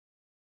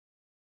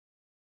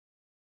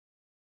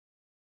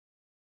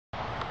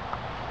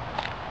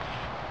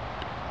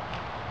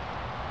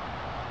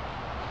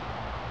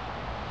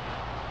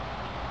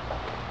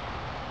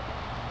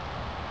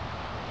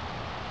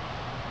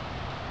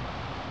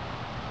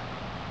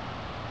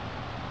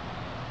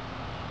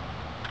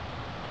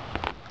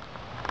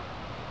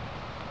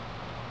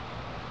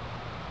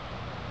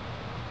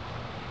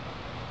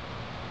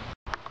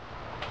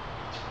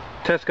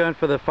Test gun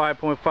for the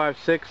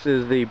 5.56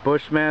 is the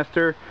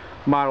Bushmaster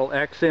model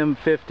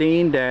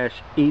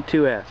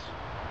XM15-E2S.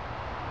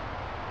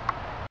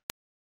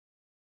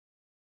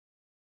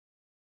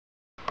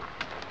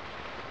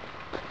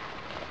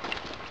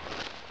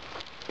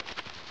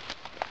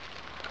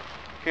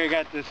 Here I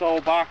got this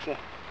old box of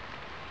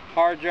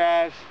hard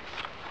drives.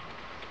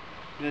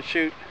 I'm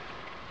gonna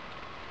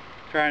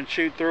try and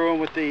shoot through them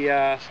with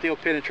the steel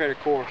penetrator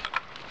cores.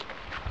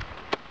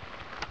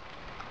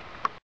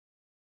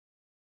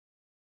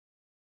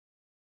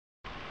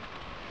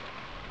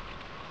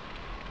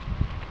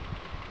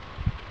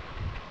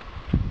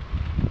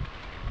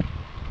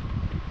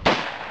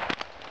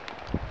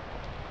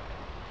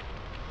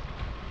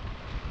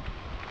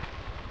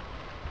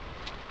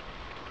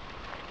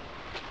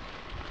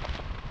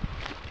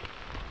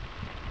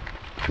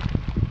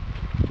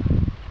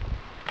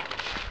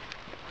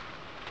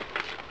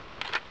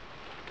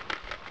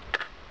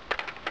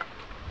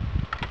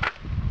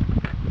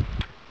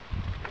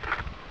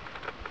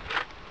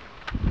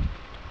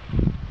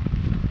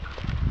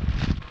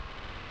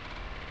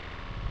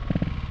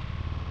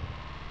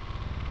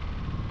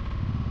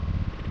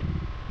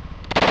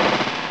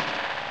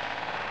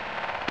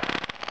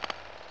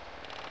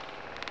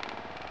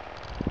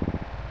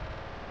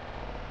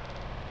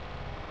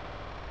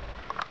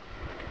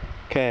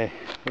 Okay,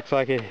 looks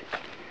like it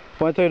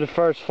went through the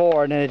first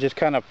four and then it just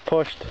kind of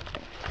pushed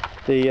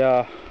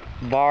the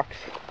box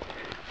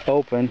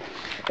open,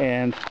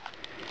 and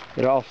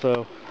it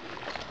also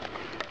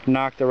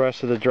knocked the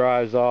rest of the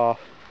drives off.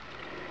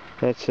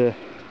 That's the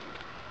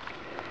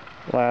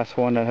last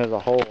one that has a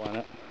hole in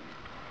it.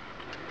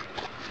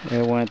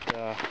 It went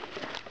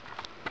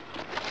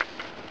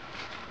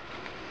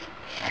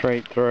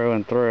straight through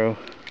and through.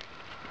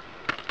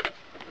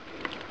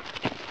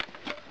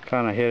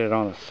 Kind of hit it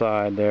on the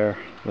side there.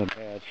 The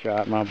bad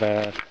shot, my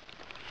bad.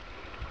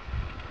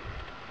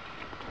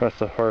 That's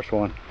the first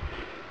one.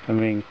 I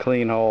mean,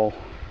 clean hole.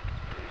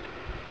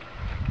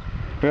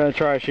 We're gonna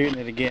try shooting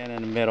it again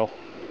in the middle.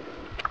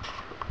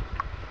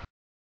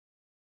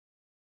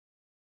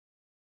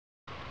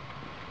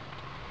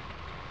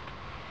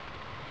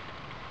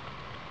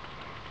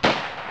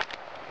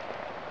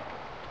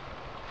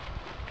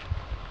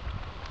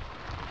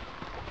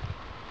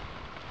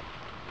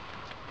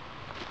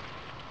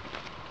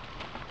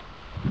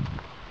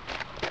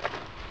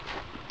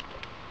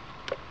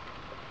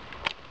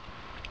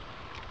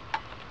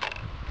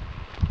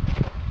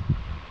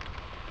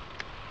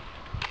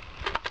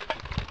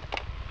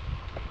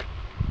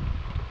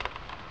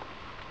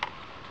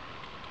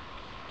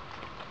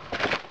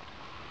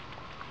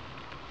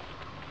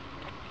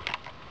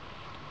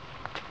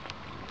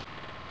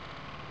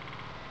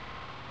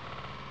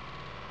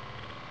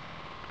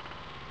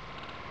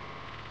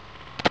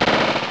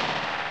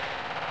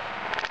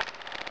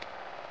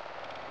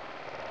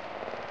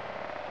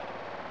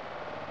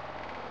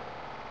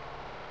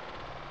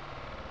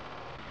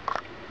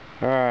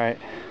 Alright,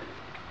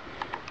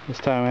 this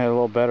time I had a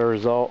little better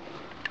result.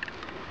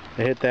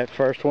 I hit that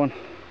first one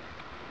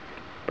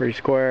pretty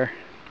square,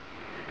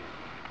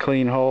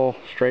 clean hole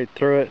straight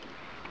through it.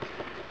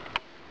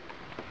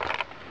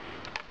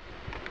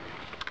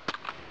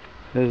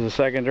 This is the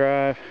second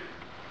drive,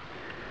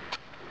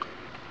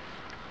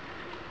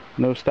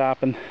 no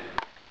stopping.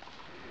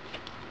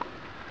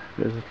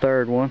 There's the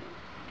third one.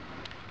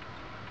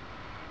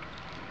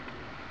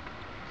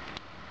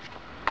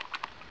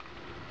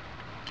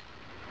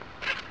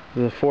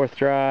 The fourth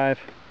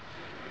drive.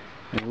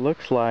 It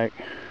looks like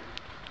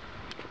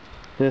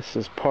this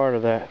is part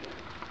of that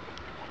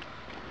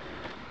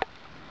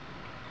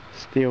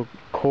steel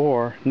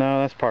core. No,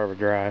 that's part of a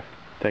drive.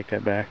 Take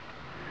that back.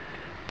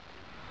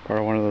 Part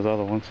of one of those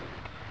other ones.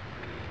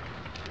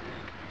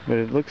 But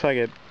it looks like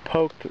it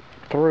poked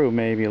through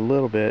maybe a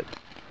little bit.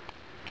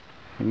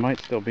 It might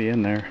still be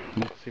in there.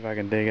 Let's see if I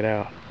can dig it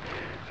out.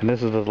 And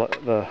this is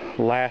the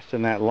last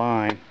in that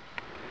line.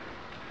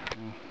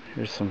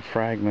 Here's some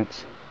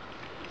fragments.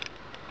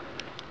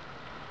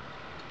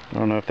 I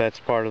don't know if that's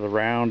part of the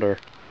round or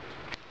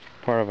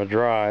part of a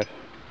drive.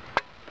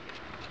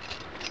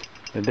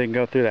 It didn't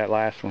go through that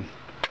last one.